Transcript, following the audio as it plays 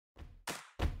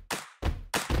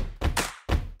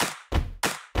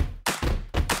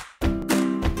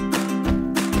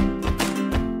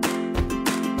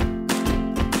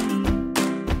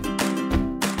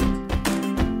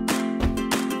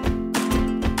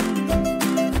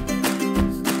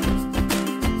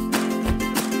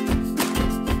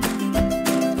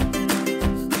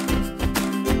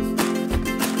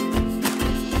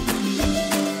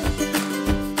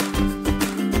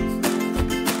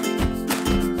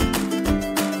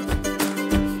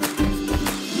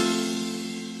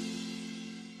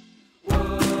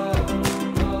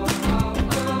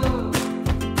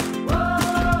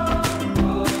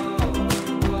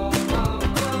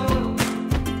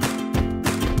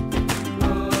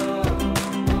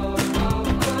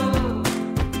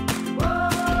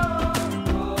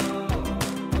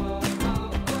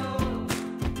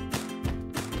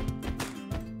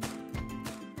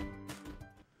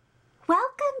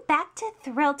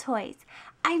Girl Toys.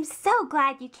 I'm so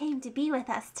glad you came to be with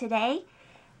us today.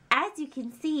 As you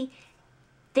can see,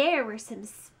 there were some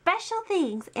special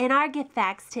things in our gift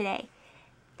bags today.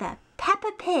 The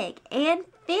Peppa Pig and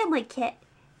Family Kit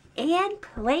and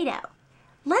Play-Doh.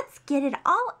 Let's get it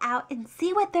all out and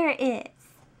see what there is.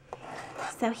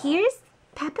 So here's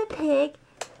Peppa Pig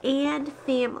and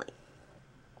Family.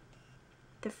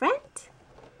 The front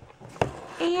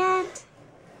and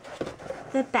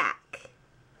the back.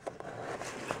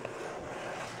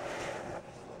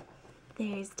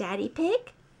 There's Daddy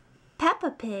Pig, Peppa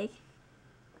Pig,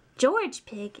 George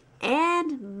Pig,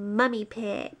 and Mummy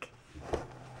Pig.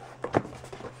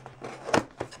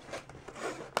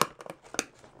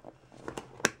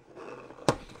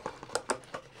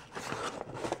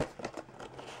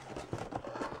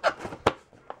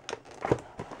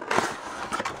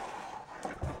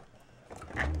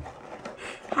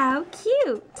 How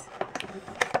cute!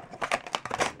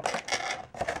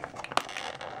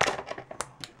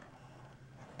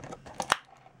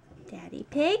 Daddy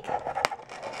Pig,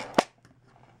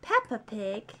 Peppa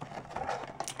Pig,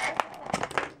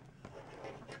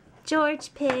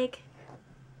 George Pig,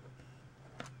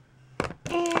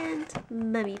 and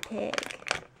Mummy Pig.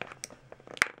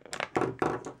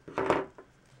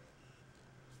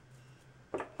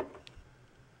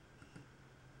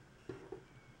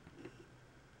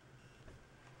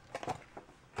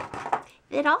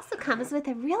 It also comes with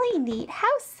a really neat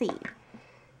house scene.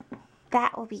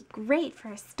 That will be great for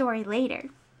a story later.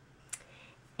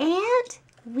 And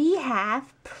we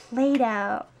have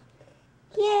Play-Doh.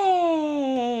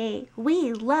 Yay!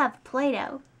 We love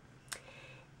Play-Doh.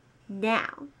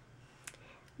 Now,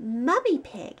 Mummy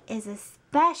Pig is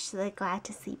especially glad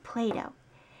to see Play-Doh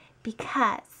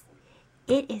because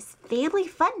it is family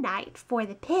fun night for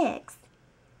the pigs.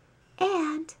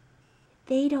 And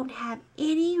they don't have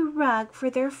any rug for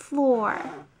their floor.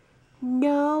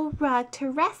 No rug to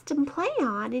rest and play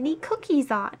on and eat cookies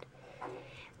on.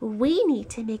 We need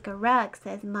to make a rug,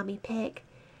 says Mummy Pig.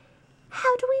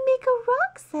 How do we make a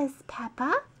rug, says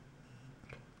Peppa.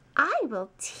 I will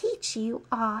teach you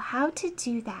all how to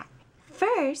do that.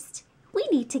 First, we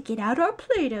need to get out our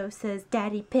Play-Doh, says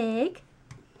Daddy Pig.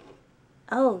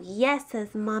 Oh, yes,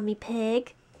 says Mommy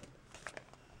Pig.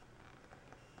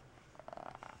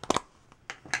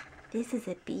 This is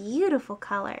a beautiful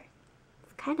color.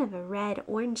 It's kind of a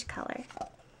red-orange color.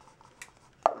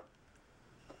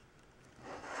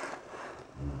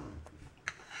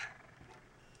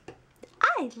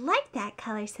 I like that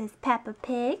color, says Peppa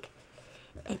Pig.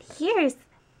 And here's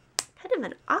kind of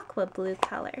an aqua blue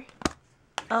color.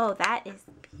 Oh, that is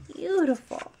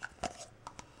beautiful.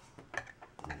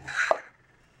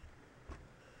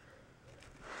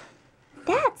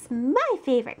 That's my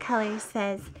favorite color,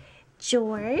 says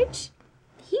George.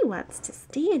 He wants to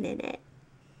stand in it.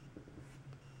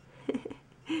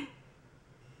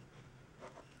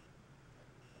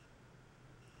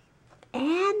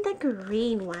 And the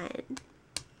green one.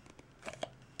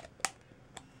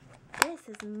 This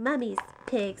is Mummy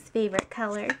Pig's favorite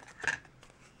color.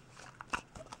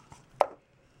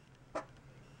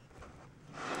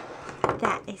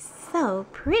 That is so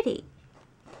pretty.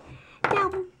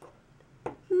 Now,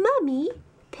 Mummy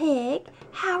Pig,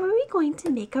 how are we going to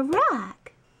make a rug?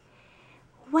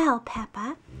 Well,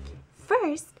 Peppa,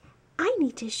 first I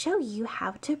need to show you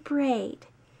how to braid.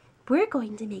 We're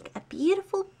going to make a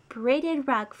beautiful braided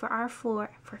rug for our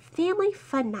floor for family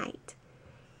fun night.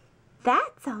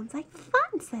 That sounds like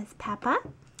fun, says Peppa.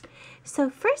 So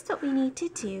first what we need to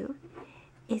do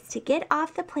is to get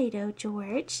off the Play-Doh,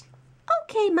 George.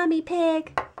 Okay, Mummy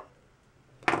Pig.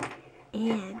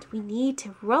 And we need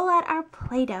to roll out our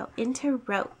Play-Doh into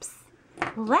ropes.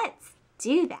 Let's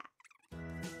do that.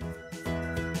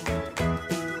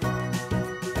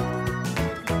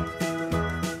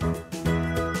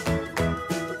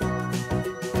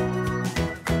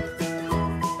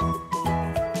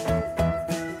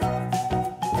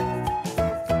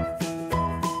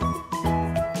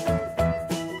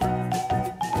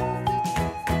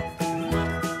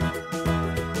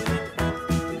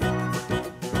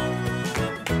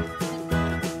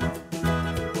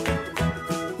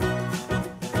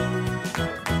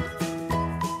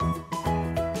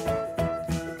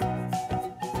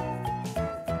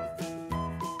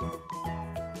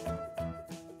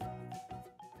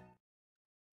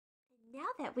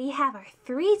 Now that we have our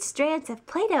 3 strands of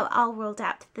Play-Doh all rolled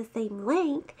out to the same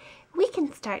length, we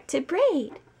can start to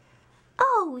braid.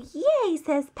 Oh, yay,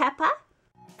 says Peppa.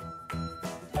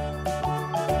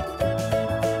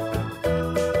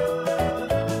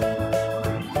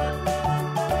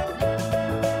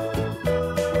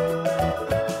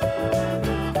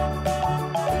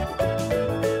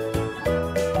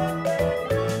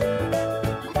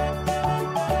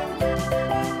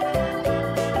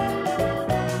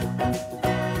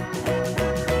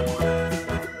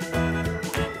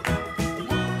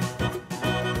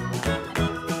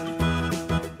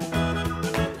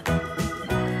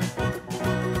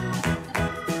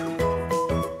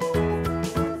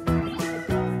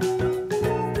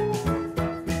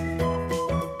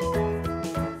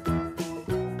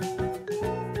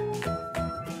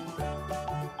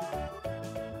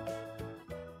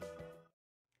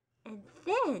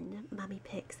 then, Mummy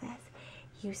Pig says,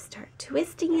 you start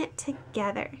twisting it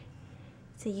together.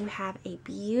 So you have a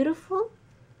beautiful,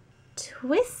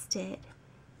 twisted,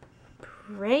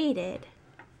 braided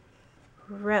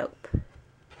rope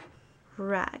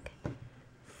rug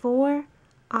for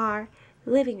our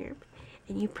living room.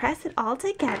 And you press it all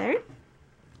together,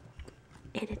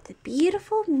 and it's a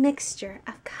beautiful mixture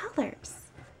of colors.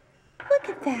 Look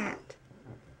at that.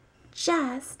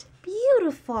 Just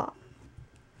beautiful.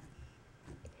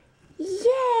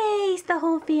 Yay, the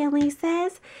whole family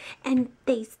says. And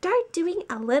they start doing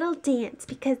a little dance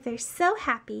because they're so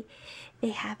happy. They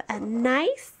have a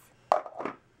nice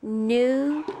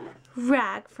new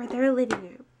rug for their living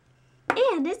room.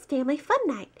 And it's family fun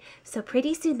night. So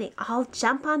pretty soon they all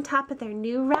jump on top of their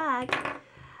new rug.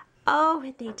 Oh,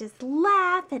 and they just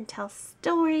laugh and tell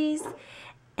stories.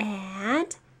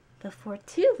 And before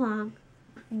too long,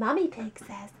 Mummy Pig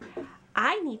says,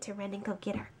 I need to run and go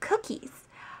get our cookies.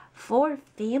 For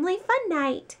family fun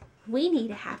night, we need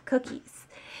to have cookies.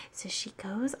 So she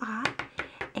goes off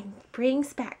and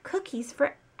brings back cookies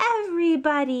for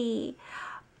everybody.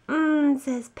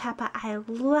 Says Peppa, I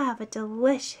love a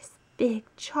delicious big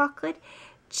chocolate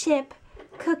chip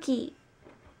cookie.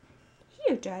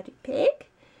 Here, Daddy Pig.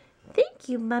 Thank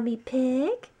you, Mummy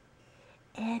Pig.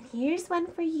 And here's one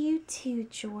for you too,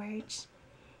 George.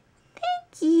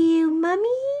 Thank you, Mummy.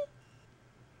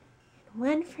 And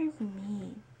one for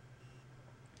me.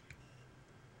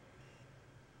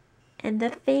 And the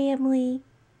family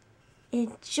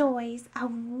enjoys a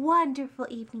wonderful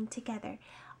evening together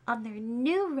on their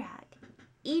new rug,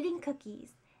 eating cookies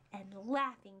and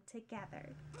laughing together.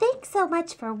 Thanks so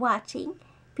much for watching.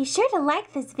 Be sure to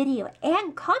like this video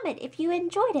and comment if you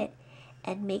enjoyed it.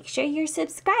 And make sure you're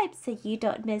subscribed so you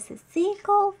don't miss a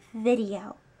single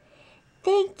video.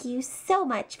 Thank you so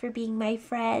much for being my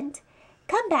friend.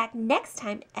 Come back next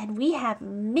time and we have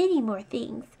many more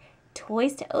things,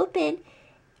 toys to open,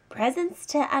 presents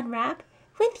to unwrap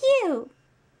with you.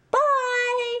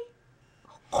 Bye!